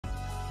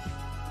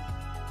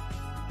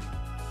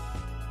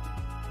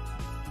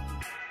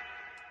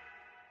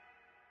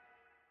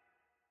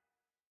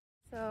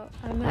So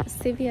I'm at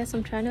CVS.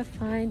 I'm trying to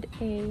find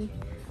a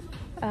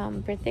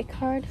birthday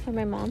card for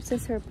my mom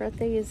since her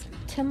birthday is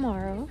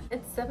tomorrow.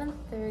 It's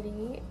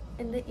 7:30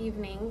 in the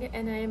evening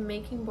and I am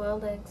making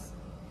boiled eggs.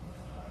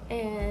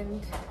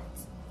 And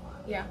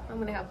yeah, I'm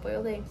gonna have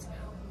boiled eggs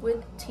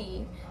with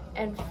tea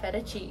and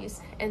feta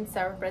cheese and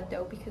sour bread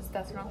dough because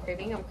that's what I'm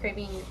craving. I'm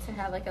craving to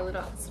have like a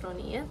little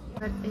astronia.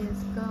 What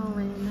is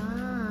going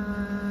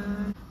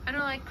on? I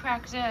don't like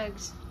cracked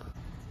eggs.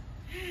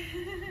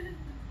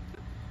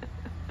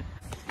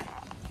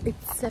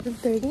 It's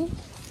 7:30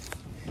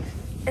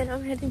 and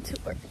I'm heading to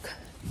work.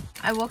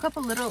 I woke up a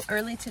little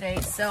early today,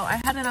 so I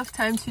had enough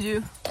time to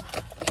do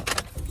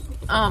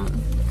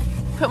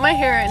put my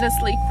hair in a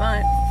sleek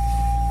bun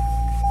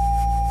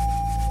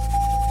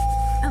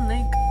and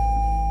like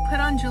put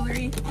on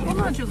jewelry. Well,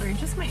 not jewelry,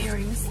 just my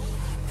earrings.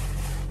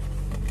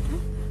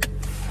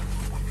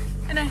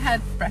 And I had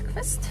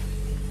breakfast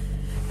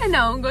and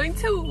now I'm going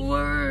to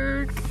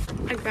work.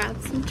 I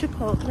grabbed some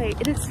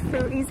Chipotle. It is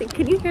freezing.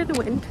 Can you hear the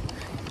wind?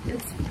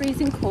 It's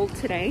freezing cold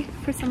today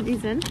for some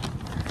reason.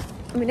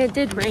 I mean, it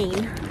did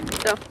rain,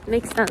 so it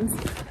makes sense,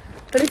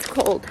 but it's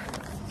cold.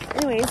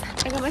 Anyways,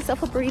 I got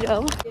myself a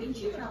burrito.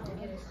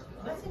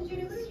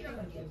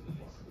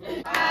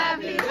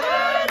 Happy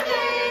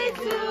birthday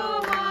to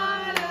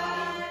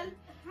Marlon.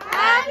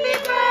 Happy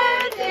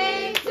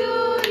birthday to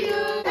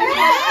you.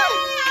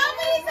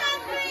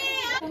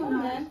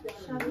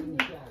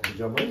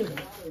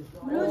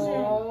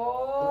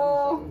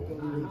 Oh,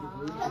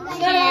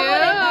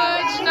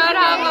 huge, not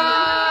hamon.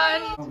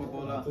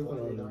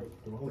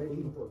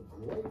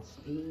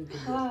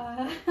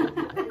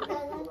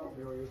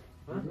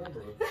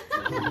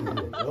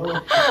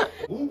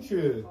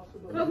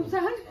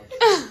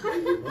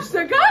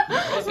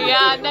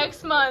 Yeah,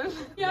 next month.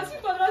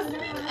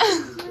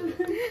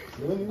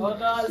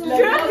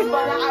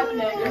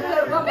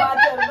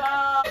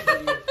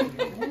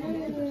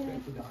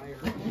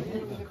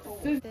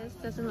 This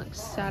doesn't look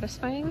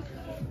satisfying.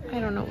 I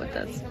don't know what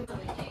does.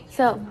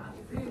 So,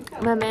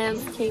 my man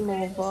came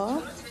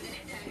over.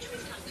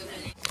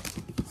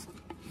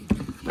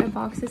 My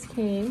boxes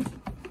came.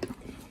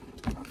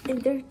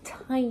 And they're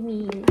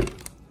tiny.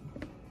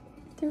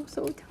 They're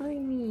so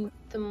tiny.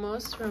 The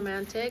most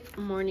romantic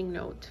morning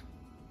note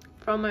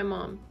from my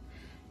mom.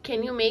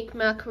 Can you make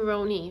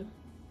macaroni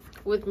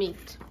with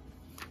meat?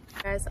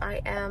 Guys,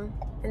 I am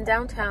in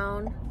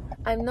downtown.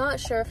 I'm not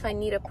sure if I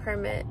need a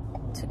permit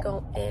to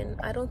go in.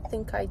 I don't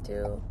think I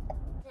do.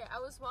 Okay, I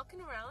was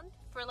walking around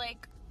for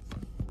like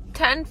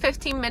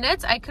 10-15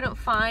 minutes. I couldn't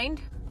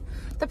find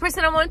the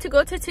person I wanted to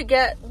go to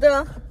get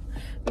the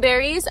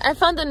berries. I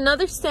found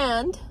another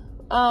stand.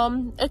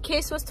 A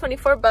case was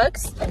 24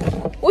 bucks,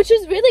 which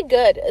is really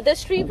good. The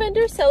street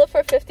vendors sell it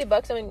for 50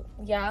 bucks. I mean,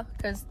 yeah,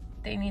 because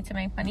they need to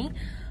make money.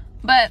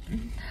 But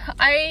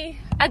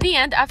at the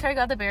end, after I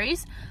got the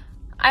berries,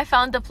 I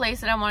found the place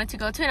that I wanted to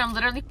go to, and I'm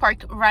literally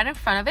parked right in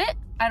front of it.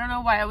 I don't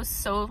know why I was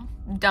so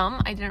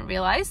dumb. I didn't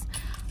realize,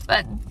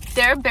 but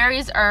their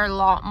berries are a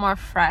lot more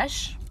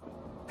fresh.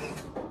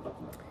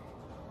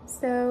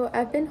 So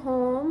I've been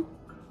home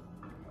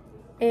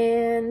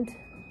and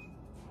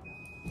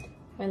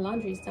my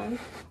laundry's done.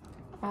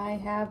 I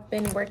have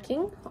been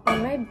working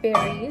on my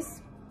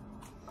berries.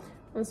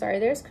 I'm sorry,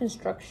 there's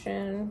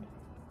construction.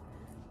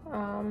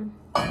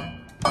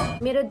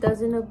 Made a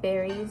dozen of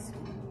berries.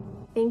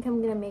 I think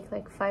I'm gonna make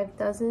like 5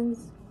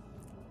 dozens.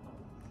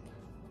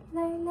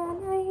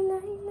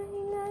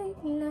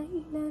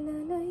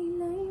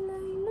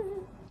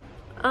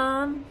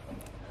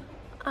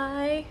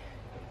 I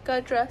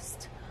got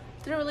dressed.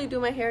 Didn't really do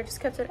my hair, just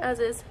kept it as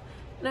is.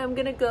 Now I'm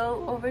gonna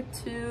go over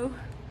to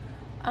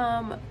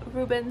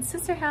Ruben's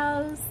sister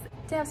house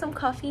to have some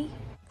coffee.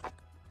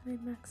 My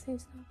Maxie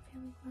is not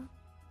feeling well.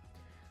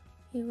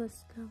 He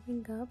was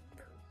throwing up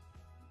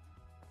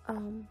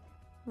on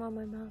my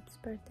mom's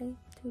birthday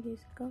 2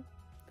 days ago.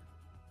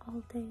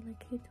 All day,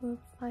 like he threw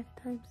up 5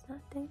 times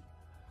that day.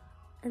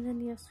 And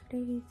then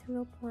yesterday he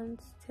threw up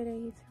once. Today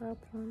he threw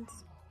up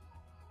once.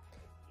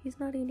 He's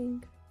not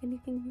eating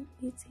anything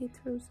he eats. He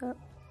throws up.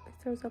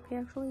 He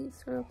actually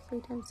threw up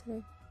 3 times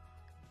today.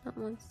 Not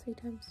once, 3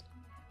 times.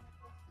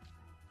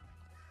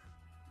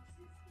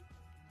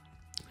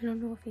 I don't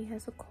know if he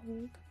has a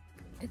cold.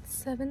 It's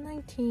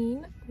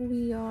 7:19.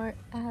 We are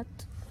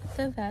at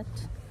the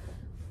vet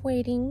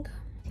waiting.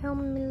 How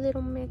my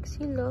little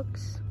Maxie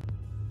looks.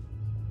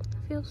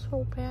 I feel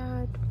so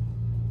bad.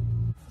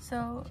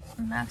 So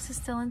Max is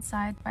still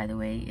inside. By the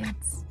way,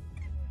 it's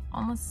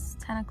almost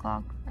 10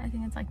 o'clock. I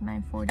think it's like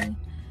 9:40.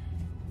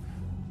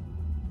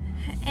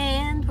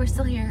 And we're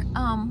still here.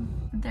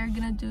 They're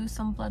gonna do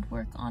some blood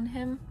work on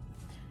him.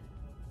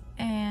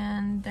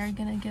 And they're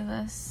gonna give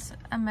us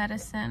a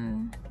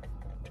medicine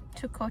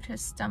to coat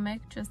his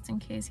stomach just in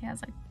case he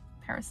has like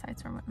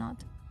parasites or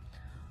whatnot.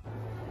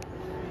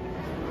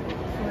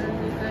 What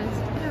are you guys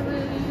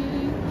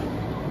doing?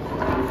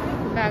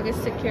 The bag is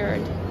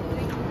secured.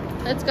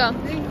 Let's go.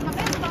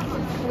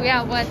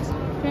 Yeah, what?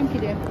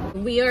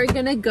 We are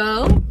gonna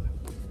go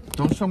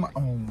Don't show my.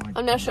 Oh my.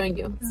 I'm not showing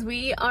you.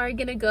 We are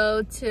gonna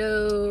go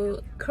to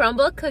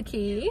Crumble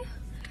Cookie.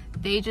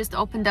 They just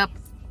opened up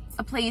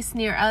a place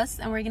near us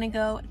and we're gonna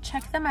go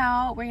check them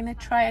out. We're gonna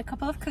try a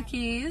couple of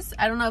cookies.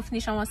 I don't know if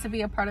Nishan wants to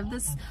be a part of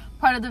this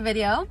part of the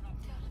video,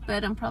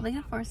 but I'm probably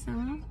gonna force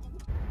him.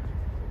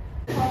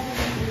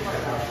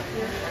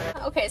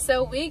 Okay,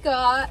 so we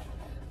got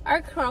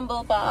our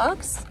crumble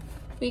box.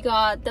 We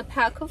got the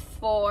pack of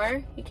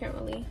 4. You can't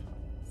really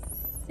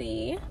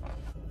see.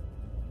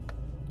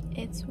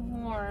 It's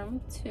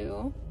warm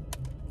too.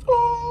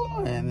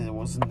 Oh, and it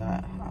wasn't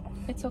that hot.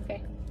 It's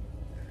okay.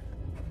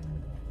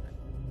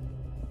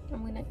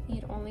 I'm gonna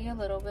eat only a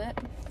little bit.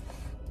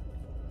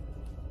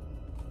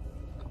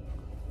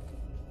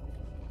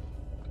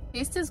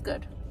 Taste is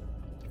good.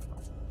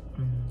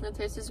 The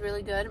taste is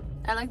really good.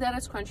 I like that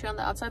it's crunchy on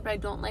the outside, but I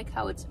don't like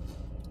how it's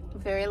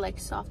very like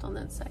soft on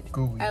the inside.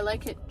 Gooey. I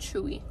like it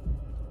chewy.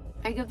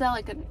 I give that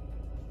like an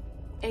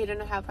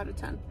 8.5 out of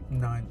 10.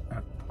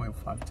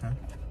 9.5, 10.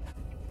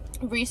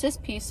 Reese's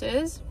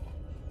Pieces,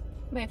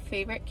 my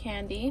favorite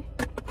candy.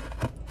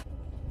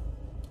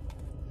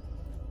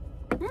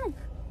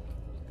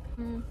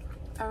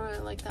 I really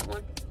like that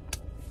one.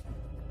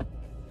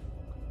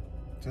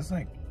 Just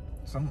like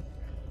some.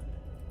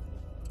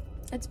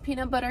 It's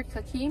peanut butter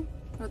cookie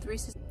with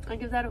Reese's. I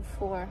give that a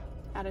 4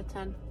 out of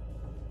 10.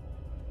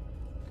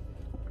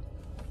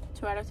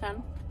 2 out of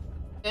 10.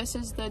 This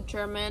is the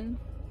German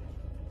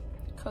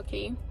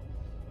cookie.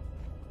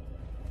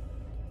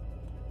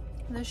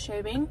 The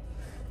shaving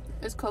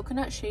is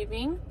coconut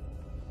shaving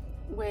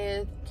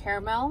with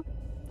caramel.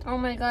 Oh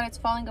my god, it's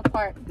falling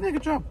apart. Yeah,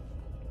 good job.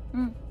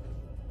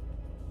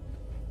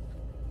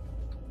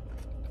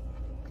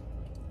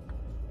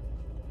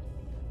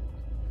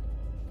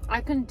 I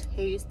can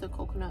taste the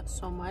coconut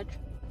so much.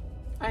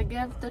 I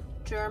give the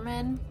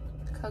German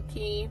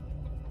cookie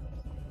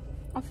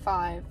a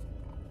 5.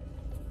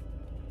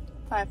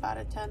 5 out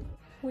of 10.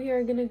 We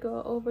are gonna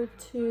go over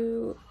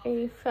to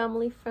a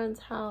family friend's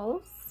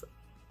house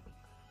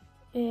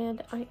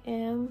and I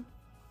am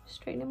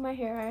straightening my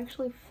hair. I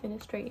actually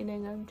finished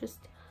straightening. I'm just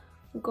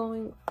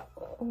going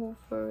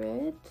over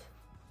it.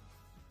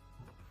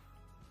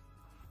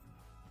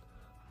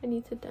 I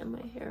need to dye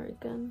my hair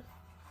again.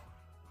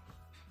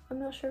 I'm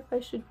not sure if I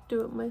should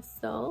do it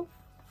myself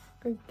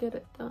or get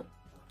it done.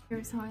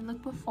 Here's how I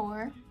look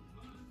before.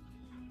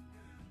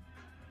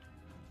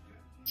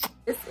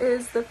 This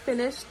is the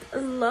finished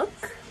look.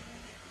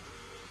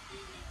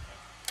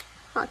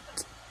 Hot.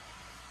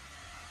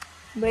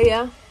 But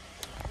yeah,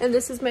 and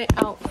this is my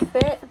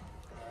outfit.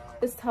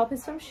 This top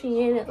is from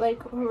Shein. It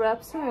like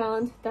wraps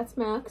around. That's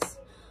Max.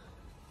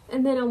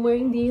 And then I'm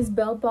wearing these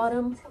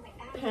bell-bottom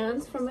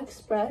pants from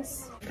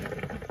Express.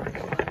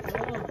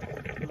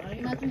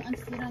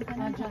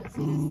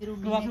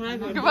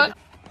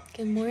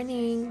 Good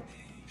morning.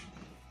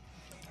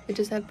 I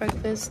just had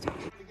breakfast.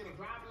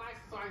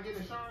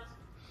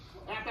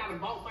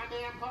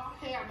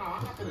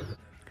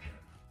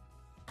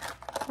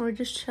 We're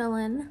just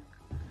chilling.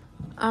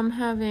 I'm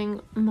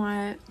having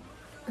my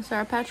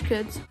Sour Patch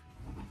Kids.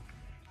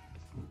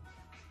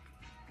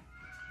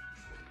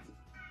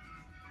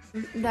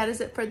 That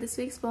is it for this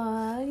week's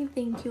vlog.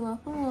 Thank you all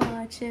for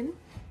watching.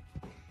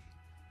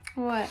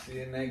 What? See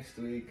you next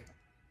week.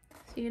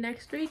 See you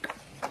next week.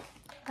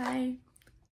 Bye.